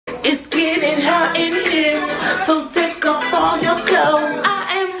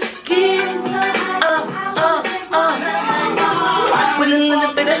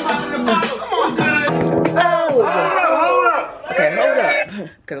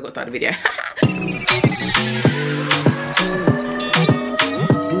I got to start the video.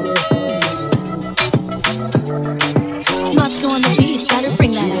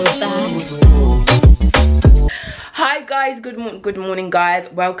 Hi guys, good morning guys,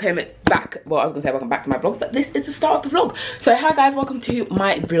 welcome back. Well, I was gonna say welcome back to my vlog, but this is the start of the vlog. So hi guys, welcome to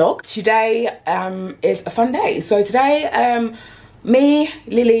my vlog. Today is a fun day. So today me,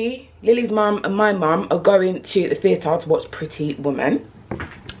 Lily's mum and my mum are going to the theatre to watch Pretty Woman.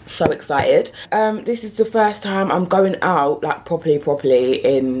 So excited. This is the first time I'm going out like properly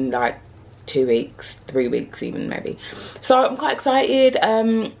in like 2 weeks, 3 weeks even maybe. So I'm quite excited.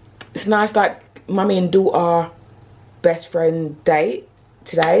 It's nice, like mummy and daughter best friend date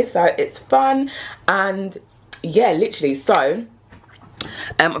today, so it's fun. And yeah, literally, so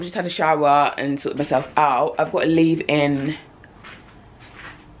I've just had a shower and sorted myself out. I've got to leave in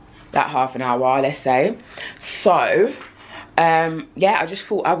that half an hour, let's say. So yeah, I just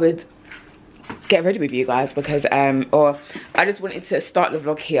thought I would get ready with you guys because or I just wanted to start the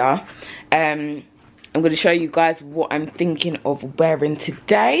vlog here. I'm going to show you guys what I'm thinking of wearing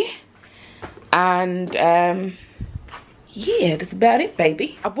today, and yeah, that's about it,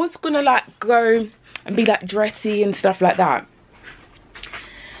 baby. I was gonna like go and be like dressy and stuff like that,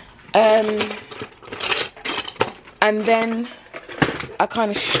 and then I kind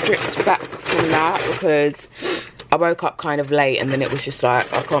of stripped back from that because I woke up kind of late, and then it was just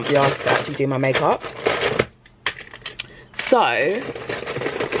like I can't be asked to actually do my makeup. So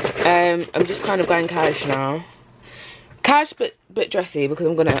I'm just kind of going cash now, cash but dressy, because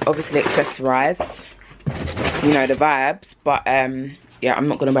I'm gonna obviously accessorize, you know, the vibes. But yeah, I'm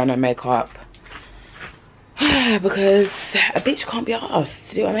not gonna wear no makeup because a bitch can't be asked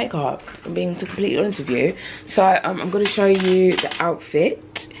to do her makeup, I'm being completely honest with you. So I'm gonna show you the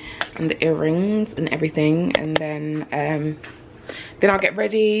outfit and the earrings and everything, and then I'll get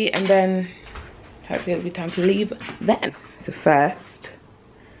ready, and then hopefully it'll be time to leave then. So first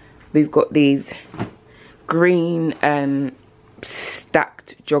we've got these green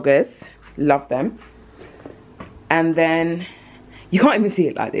stacked joggers, love them. And then you can't even see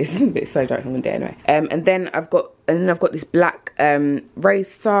it like this, but it's so dark, I'm gonna do it anyway. And then I've got this black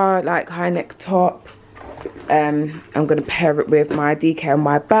racer, like high neck top. I'm gonna pair it with my DK and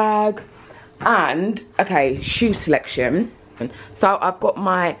my bag. And okay, shoe selection. So I've got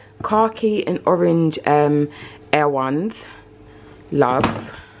my khaki and orange Air Ones, love.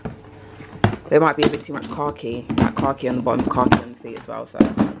 There might be a bit too much khaki, like khaki on the bottom, khaki on the feet as well, so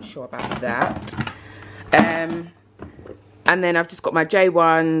I'm not sure about that. And then I've just got my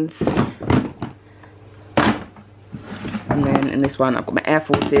J1s, and then in this one I've got my Air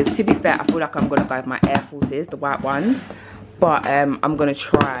Forces. To be fair, I feel like I'm gonna go with my Air Forces, the white ones, but I'm gonna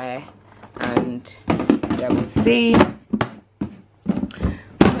try, and yeah, we'll see.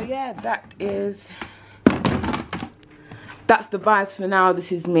 So yeah, that's the vibes for now.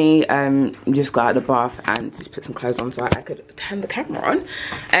 This is me. Just got out of the bath and just put some clothes on so I could turn the camera on.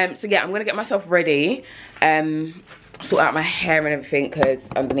 So yeah, I'm gonna get myself ready, sort out my hair and everything, because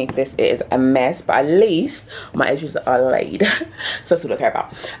underneath this it is a mess, but at least my edges are laid. So that's all I care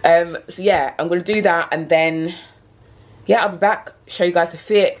about. So yeah, I'm gonna do that, and then yeah, I'll be back, show you guys the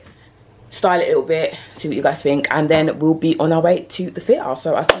fit, style it a little bit, see what you guys think, and then we'll be on our way to the theatre.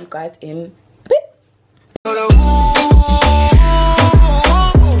 So I'll see you guys in a bit.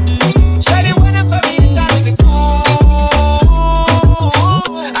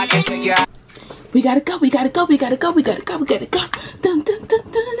 We gotta go. Dun, dun, dun, dun,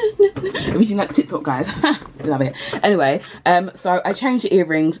 dun, dun. Have you seen that TikTok, guys? Love it. Anyway, so I changed the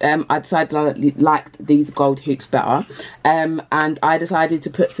earrings. I decided I liked these gold hoops better. And I decided to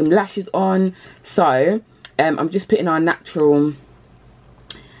put some lashes on. So I'm just putting our natural...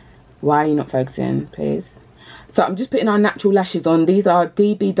 Why are you not focusing, please? So I'm just putting our natural lashes on. These are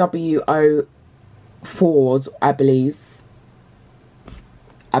DBW04s, I believe.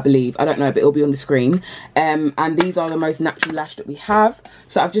 I don't know, but it'll be on the screen. And these are the most natural lash that we have.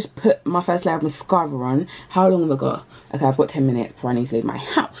 So I've just put my first layer of mascara on. How long have I got? Okay, I've got 10 minutes before I need to leave my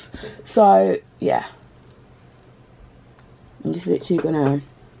house. So yeah, I'm just literally gonna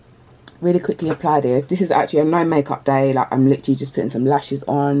really quickly apply this. This is actually a no makeup day. Like, I'm literally just putting some lashes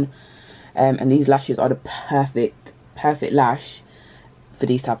on, and these lashes are the perfect lash for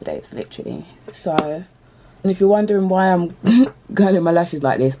these type of days, literally. So, and if you're wondering why I'm curling my lashes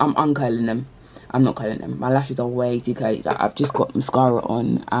like this, I'm uncurling them. I'm not curling them. My lashes are way too curly. Like, I've just got mascara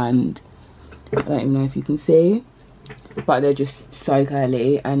on, and I don't even know if you can see, but they're just so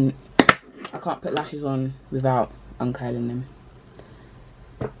curly, and I can't put lashes on without uncurling them.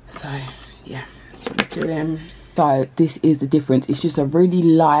 So yeah, that's what I'm doing. So this is the difference. It's just a really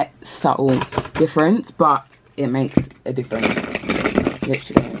light, subtle difference, but it makes a difference,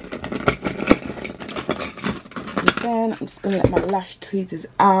 literally. And then I'm just gonna let my lash tweezers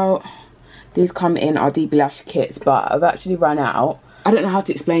out. These come in our DB lash kits, but I've actually run out. I don't know how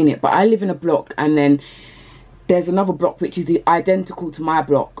to explain it, but I live in a block, and then there's another block which is identical to my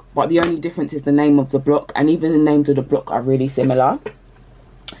block, but the only difference is the name of the block, and even the names of the block are really similar.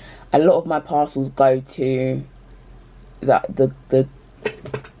 A lot of my parcels go to the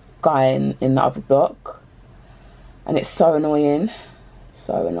guy in the other block, and it's so annoying,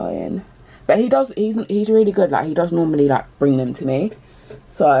 but he's really good. Like, he does normally like bring them to me,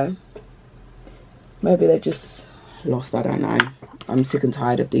 so maybe they're just lost, I don't know. I'm sick and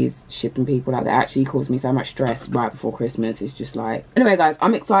tired of these shipping people. Like, they actually cause me so much stress right before Christmas. It's just like, anyway guys,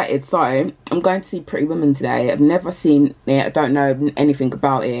 I'm excited. So I'm going to see Pretty Woman today. I've never seen it, I don't know anything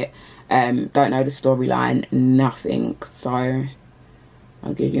about it, don't know the storyline, nothing. So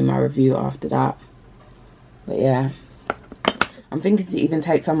I'll give you my review after that. But yeah, I'm thinking to even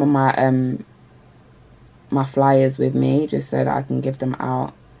take some of my my flyers with me, just so that I can give them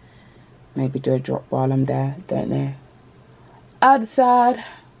out. Maybe do a drop while I'm there, don't know. I'll decide.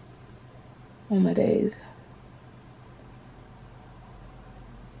 Oh my days.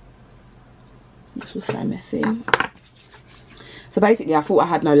 This was so messy. So basically I thought I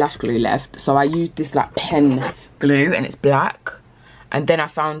had no lash glue left, so I used this like pen glue, and it's black, and then I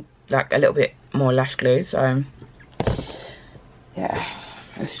found like a little bit more lash glue. So yeah,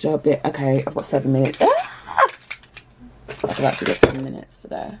 let's show a bit. Okay, I've got 7 minutes. I've actually got 7 minutes to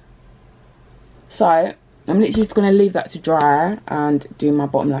go. So I'm literally just going to leave that to dry and do my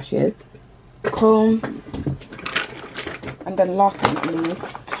bottom lashes. Cool. And then last but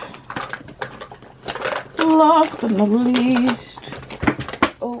not least,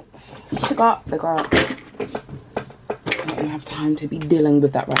 oh, sugar, bigger. I don't even have time to be dealing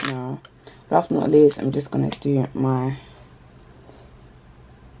with that right now. Last but not least, I'm just going to do my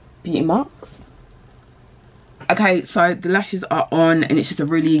beauty marks. Okay, so the lashes are on, and it's just a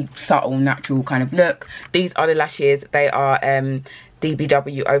really subtle, natural kind of look. These are the lashes. They are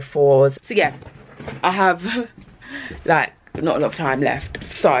DBW04s. So yeah, I have like not a lot of time left.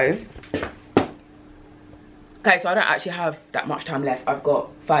 So okay, so I don't actually have that much time left. I've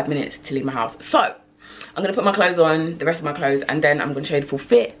got 5 minutes to leave my house. So I'm gonna put my clothes on, the rest of my clothes, and then I'm gonna show you the full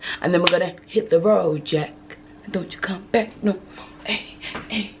fit, and then we're gonna hit the road, Jack. Don't you come back no more. Hey,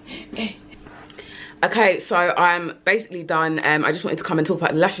 hey, hey. Okay, so I'm basically done. I just wanted to come and talk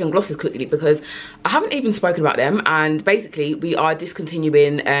about the lashes and glosses quickly, because I haven't even spoken about them. And basically we are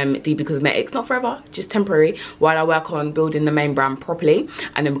discontinuing DB Cosmetics, not forever, just temporary, while I work on building the main brand properly,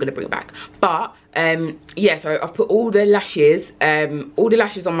 and then we're gonna bring it back. But yeah, so I've put all the lashes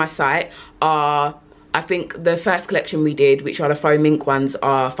on my site are, I think the first collection we did, which are the faux mink ones,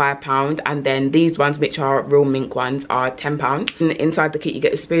 are £5, and then these ones, which are real mink ones, are £10. And inside the kit you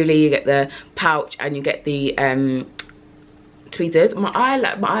get the spoolie, you get the pouch, and you get the tweezers. My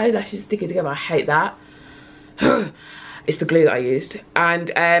eyelashes sticking together, I hate that. It's the glue that I used.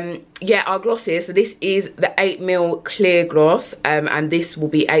 And yeah, our glosses, so this is the 8mm clear gloss, and this will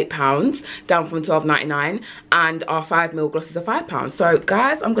be £8, down from £12.99, and our 5mm glosses are £5. So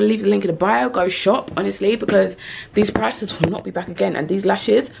guys, I'm gonna leave the link in the bio. Go shop, honestly, because these prices will not be back again. And these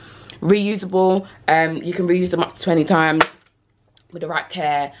lashes, reusable, you can reuse them up to 20 times with the right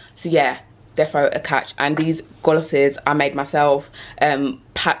care. So yeah, defo a catch. And these glosses I made myself,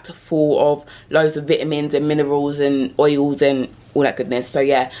 packed full of loads of vitamins and minerals and oils and all that goodness. So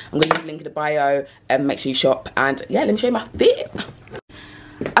yeah, I'm gonna leave the link in the bio, and make sure you shop. And yeah, let me show you my fit.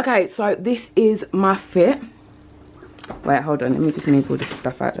 Okay, so this is my fit. Wait, hold on, let me just move all this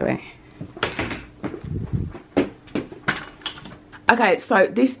stuff out of the way. Okay, so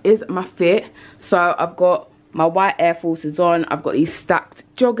this is my fit. So I've got my white Air Forces on, I've got these stacked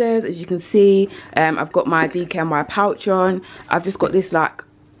joggers, as you can see, I've got my DKNY pouch on, I've just got this like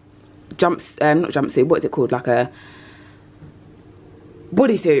not jumpsuit, what is it called, like a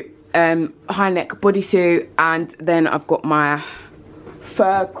bodysuit, high neck bodysuit, and then I've got my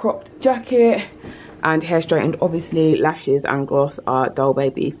fur cropped jacket and hair straightened. Obviously lashes and gloss are Doll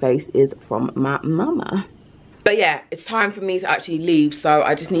Baby, face is from my mama. But yeah, it's time for me to actually leave, so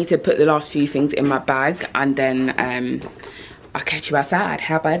I just need to put the last few things in my bag, and then I'll catch you outside.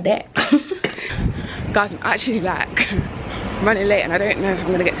 How about that? Guys, I'm actually like running late, and I don't know if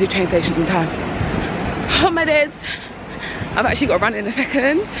I'm gonna get to the train station in time. Oh my days, I've actually got to run in a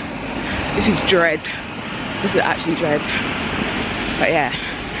second. This is dread. This is actually dread. But yeah,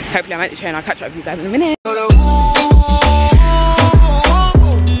 hopefully I'm at the train. I'll catch up with you guys in a minute.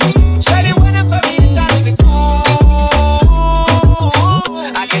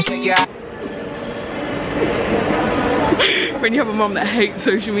 when you have a mum that hates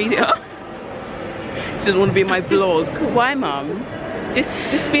social media. She doesn't want to be in my vlog. Why, mum?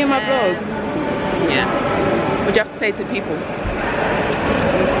 Just be in my vlog. Yeah. What do you have to say to people?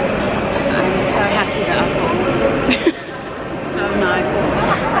 I'm so happy that I've got so nice.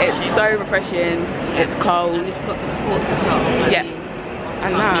 It's so refreshing. It's cold. And it's got the sports top. Yeah.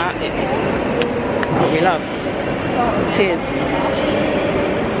 And that, what we love. Cheers.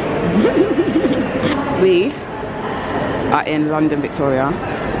 We are in London, Victoria,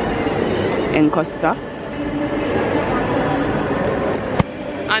 in Costa.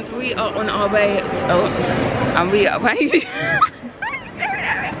 And we are on our way to, and we are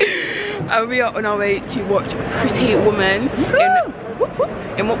on our way to watch Pretty Woman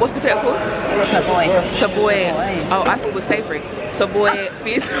in what's the theatre called? Savoy. Oh, I thought it was Savory. Savoy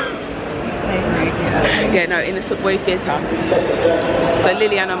Theatre. Yeah, no, in the Savoy Theatre. So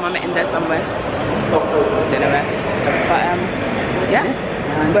Lily and I met in there somewhere. Don't know where. But yeah.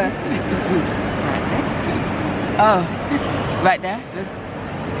 Where? Oh, right there.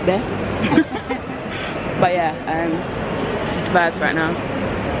 There. But yeah, this is the vibes right now.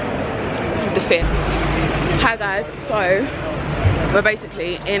 This is the fit. Hi guys, so we're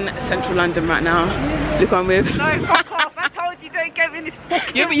basically in central London right now. Look what I'm with. No, fuck off. I told you don't get me in this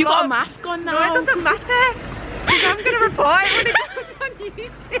fucking Yeah, but you got a vlog. mask on now. No, it doesn't matter. I'm gonna reply when it goes on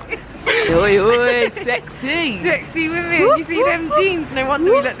YouTube. Oi, oi, sexy. Sexy women, you see them jeans? No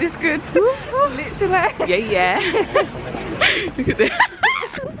wonder we look this good. Literally. Yeah. Look at this.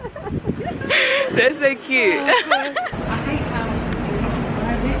 They're so cute.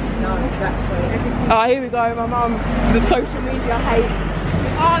 Oh, here we go, my mum. The social media hate.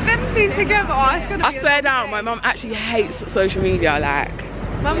 Oh, them two together. Oh, it's gonna I be swear down, my mum actually hates social media, like.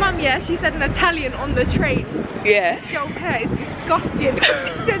 My mum, yeah, she said an Italian on the train. Yeah. This girl's hair is disgusting.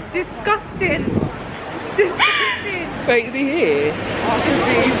 She said disgusting. Disgusting. Wait, is he here?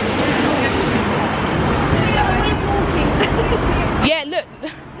 Yeah, look.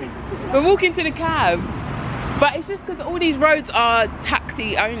 We're walking to the cab. But it's just because all these roads are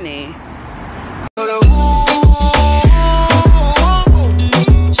taxi only.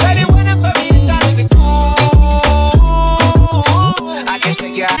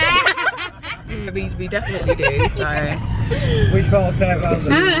 We definitely do, so. Which part of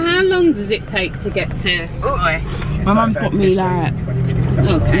How long does it take to get to Savoy? My mum's got me like,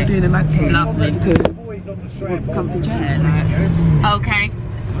 Okay. doing a mad thing. Lovely. Because it's comfy chair, like. Okay.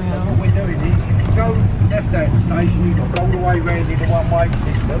 What we're doing is, if you go left out the station, you've got to go all the way round in a one-way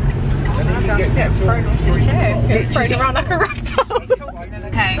system. And then you get thrown off this chair. Get thrown around like a ragdoll.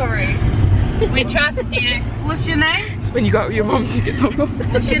 Okay. Sorry. We trust you. What's your name? It's when you go with your mum to get told off.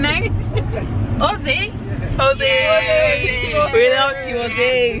 What's your name? Ozzy. Ozzy! Yeah. We love you,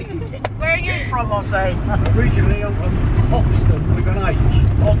 Ozzy! Where are you from, Ozzy? Originally I'm from Hoxton with an H.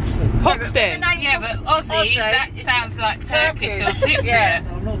 Hoxton. Hoxton! Yeah, but Ozzy, that sounds like Turkish or Cypriot.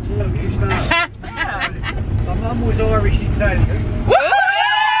 I'm not Turkish, no. My mum was Irish Italian. Oh,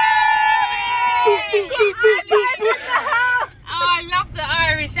 I love the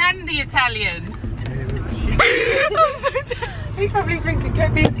Irish and the Italian. He's probably thinking,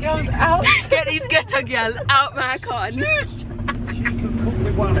 get these girls out. Get these ghetto girls out my con. She could cook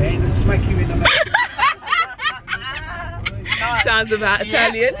with one hand and smack you in the mouth. Sounds about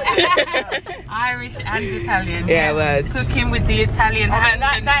Italian. Irish and Italian. Yeah, words. Cooking with the Italian hand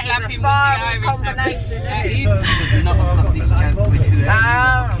and slapping with the Irish combination. hand. Not got this joke with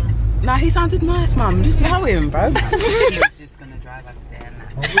whoever. Nah, he sounded nice, mum. Just allow him, bro. He was just gonna drive us there.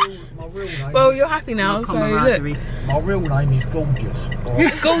 My real name. Well, you're happy now, so look. My real name is Gorgeous.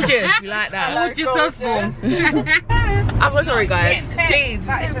 Gorgeous, you like that? Gorgeous Osborne. I'm so sorry, guys. Please,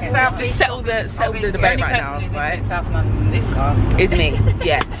 just settle the debate right now, right? South London, this car. It's me.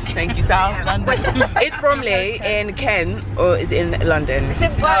 Yes. Thank you, South London. It's Bromley in Kent or is it in London? It's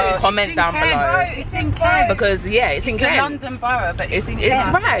in both. Comment down below. It's in Kent. Because yeah, it's in Kent. It's a London borough, but it's in It's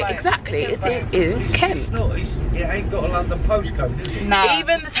Kent. right, exactly. It's in Kent. It's not. It ain't got a London postcode, does it? No.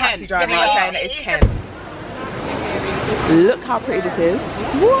 Even the taxi Kent. driver is saying that it's Kent. Look how pretty this is.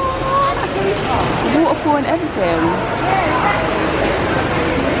 What? Waterfall and everything.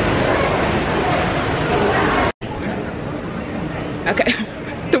 Okay.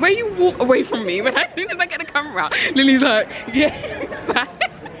 The way you walk away from me when as soon as I get the camera out, Lily's like, yeah.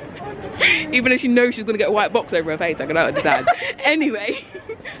 Even though she knows she's gonna get a white box over her face, I can understand. Anyway,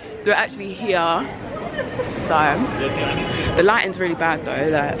 they're actually here. So the lighting's really bad though.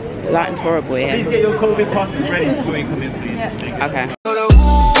 Like, the lighting's horrible here. Please get your COVID passes ready before you come in, please. Yeah. Okay.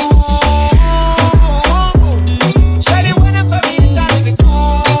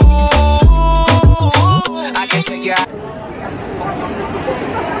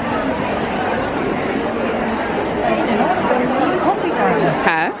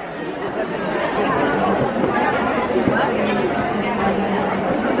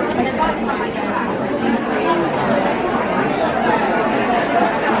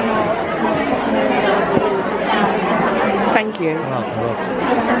 Yeah.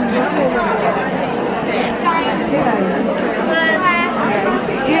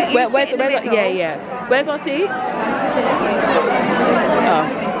 Where's our seat? Oh.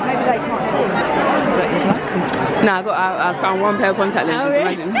 No, I found one pair of contact lenses. Oh,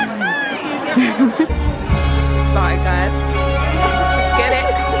 really? Imagine. Started, guys. Get it?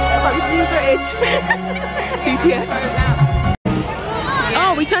 I'm British. BTS.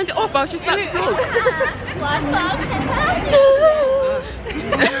 Oh, we turned it off. I was just about to talk.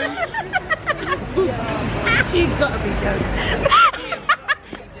 She's gotta be joking.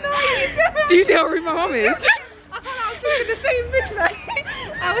 Do you see how rude my mum is? I was thinking the same thing, like.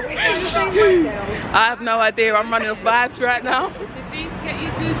 I was thinking the same thing. I have no idea. I'm running off vibes right now. Please get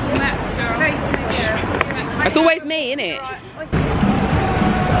your Google Maps, girl. It's always me, innit?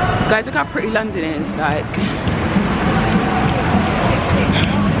 Guys, look how pretty London is. Like.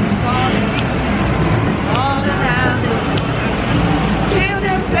 All around us.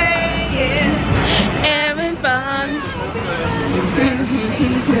 Children playing. Having fun.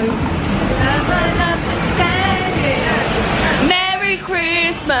 Merry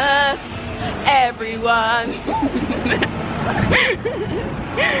Christmas, everyone.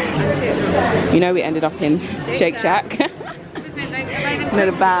 You know, we ended up in Shake Shack.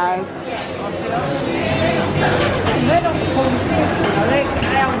 Little bag.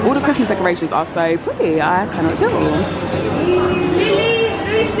 All the Christmas decorations are so pretty. I cannot tell.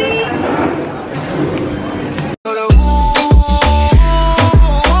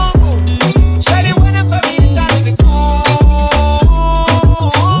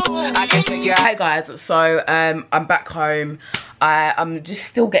 Hey guys, so I'm back home. I'm just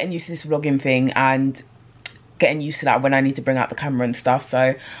still getting used to this vlogging thing and getting used to that when I need to bring out the camera and stuff.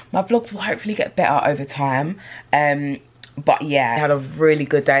 So my vlogs will hopefully get better over time. But yeah, I had a really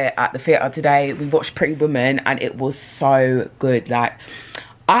good day at the theatre today. We watched Pretty Woman and it was so good. Like,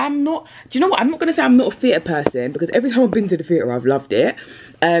 I'm not, do you know what, I'm not going to say I'm not a theatre person, because every time I've been to the theatre I've loved it.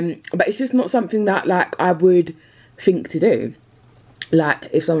 But it's just not something that like I would think to do. Like,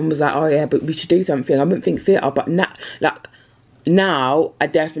 if someone was like, oh yeah, but we should do something, I wouldn't think theatre. But now, like, now I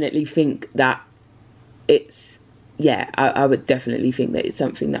definitely think that it's, yeah, I would definitely think that it's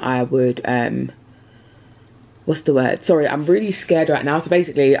something that I would, what's the word? Sorry, I'm really scared right now. So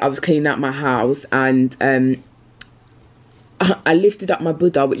basically, I was cleaning up my house and I lifted up my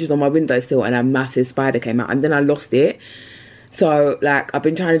Buddha, which is on my windowsill, and a massive spider came out, and then I lost it. So, like, I've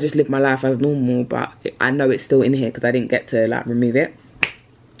been trying to just live my life as normal, but I know it's still in here because I didn't get to, like, remove it.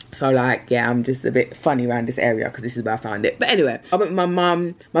 So, like, yeah, I'm just a bit funny around this area because this is where I found it. But anyway, I went with my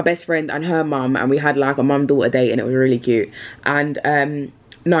mum, my best friend, and her mum, and we had, like, a mum-daughter date, and it was really cute. And,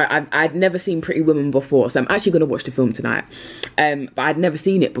 no, I'd never seen Pretty Woman before, so I'm actually going to watch the film tonight. But I'd never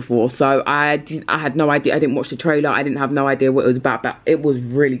seen it before, so I had no idea. I didn't watch the trailer. I didn't have no idea what it was about, but it was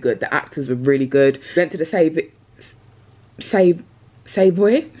really good. The actors were really good. Went to the Savoy,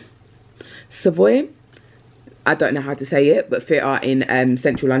 I don't know how to say it, but theatre in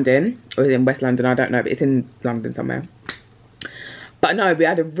central London, or in West London, I don't know, but it's in London somewhere. But no, we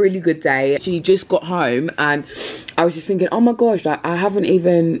had a really good day. She just got home and I was just thinking, oh my gosh, like, I haven't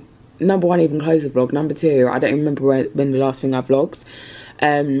even, number one, even closed the vlog. Number two, I don't remember when the last thing I vlogged.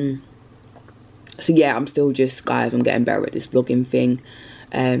 So yeah, I'm still just, guys, I'm getting better at this vlogging thing.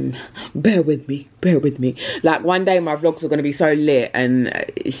 Bear with me. Like, one day my vlogs are going to be so lit and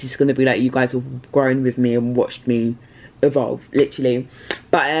it's just going to be like you guys have grown with me and watched me evolve, literally.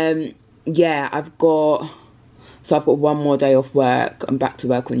 But yeah, I've got one more day off work. I'm back to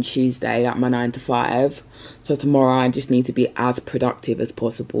work on Tuesday, like my 9 to 5. So tomorrow I just need to be as productive as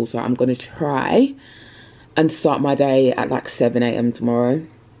possible. So I'm going to try and start my day at like 7 AM tomorrow.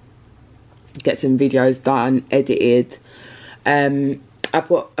 Get some videos done, edited. I've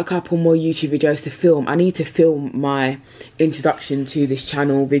got a couple more YouTube videos to film. I need to film my introduction to this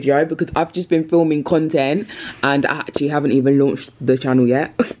channel video because I've just been filming content and I actually haven't even launched the channel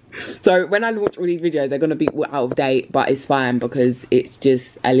yet. So when I launch all these videos, they're going to be out of date, but it's fine because it's just,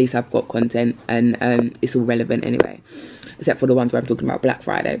 at least I've got content and it's all relevant anyway. Except for the ones where I'm talking about Black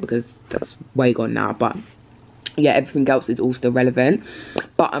Friday because that's way gone now. But yeah, everything else is all still relevant.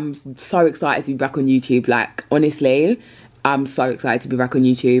 But I'm so excited to be back on YouTube. Like, honestly, I'm so excited to be back on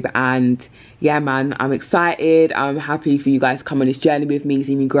YouTube, and yeah, man, I'm excited. I'm happy for you guys to come on this journey with me,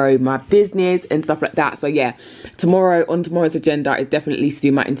 see me grow my business and stuff like that. So yeah, on tomorrow's agenda is definitely to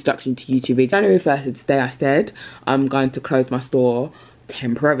do my introduction to YouTube. January 1st is the day I said I'm going to close my store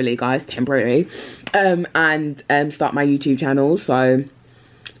temporarily, guys, temporarily, and start my YouTube channel. So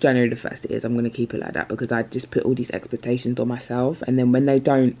January the 1st it is. I'm going to keep it like that because I just put all these expectations on myself, and then when they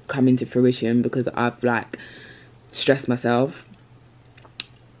don't come into fruition because I've like stress myself,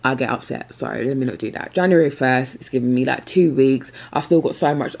 I get upset. So let me not do that. January 1st, it's giving me like 2 weeks. I've still got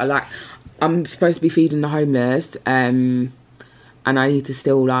so much. I'm supposed to be feeding the homeless, and I need to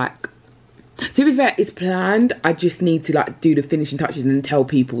still like, to be fair, it's planned. I just need to like do the finishing touches and tell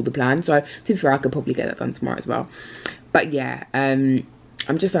people the plan. So to be fair, I could probably get that done tomorrow as well. But yeah, I'm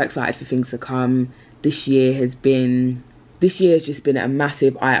just so excited for things to come. This year has just been a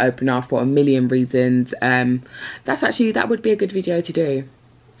massive eye-opener for a million reasons. That would be a good video to do.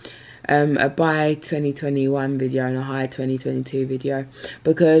 A bye 2021 video and a hi 2022 video,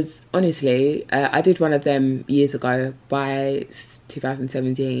 because honestly, I did one of them years ago, by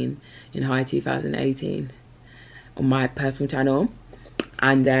 2017 and hi 2018 on my personal channel,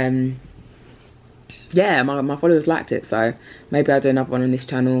 and yeah, my followers liked it, so maybe I'll do another one on this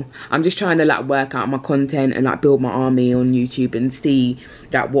channel. I'm just trying to like work out my content and like build my army on YouTube and see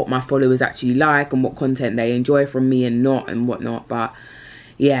that what my followers actually like and what content they enjoy from me and not and whatnot. But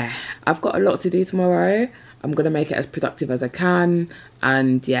yeah, I've got a lot to do tomorrow. I'm gonna make it as productive as I can,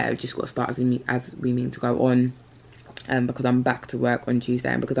 and yeah, I've just got to start as we mean to go on, because I'm back to work on Tuesday,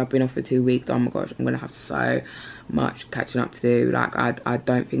 and because I've been off for 2 weeks, oh my gosh, I'm gonna have so much catching up to do. Like I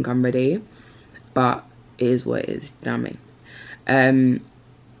don't think I'm ready, but it is what it is, you know what I mean?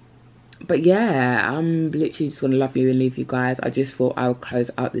 But yeah, I'm literally just gonna love you and leave you guys. I just thought I would close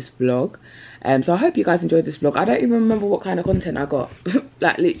out this vlog. So I hope you guys enjoyed this vlog. I don't even remember what kind of content I got.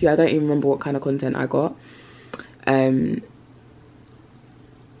 Like literally, I don't even remember what kind of content I got. So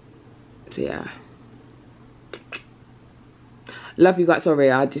yeah, love you guys.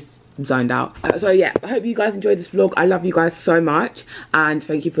 Sorry, I just zoned out. So yeah, I hope you guys enjoyed this vlog. I love you guys so much, and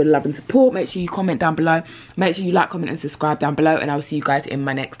thank you for the love and support. Make sure you comment down below. Make sure you like, comment and subscribe down below, and I'll see you guys in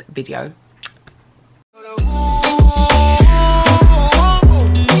my next video.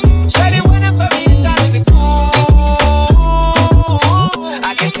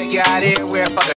 I can take you out here where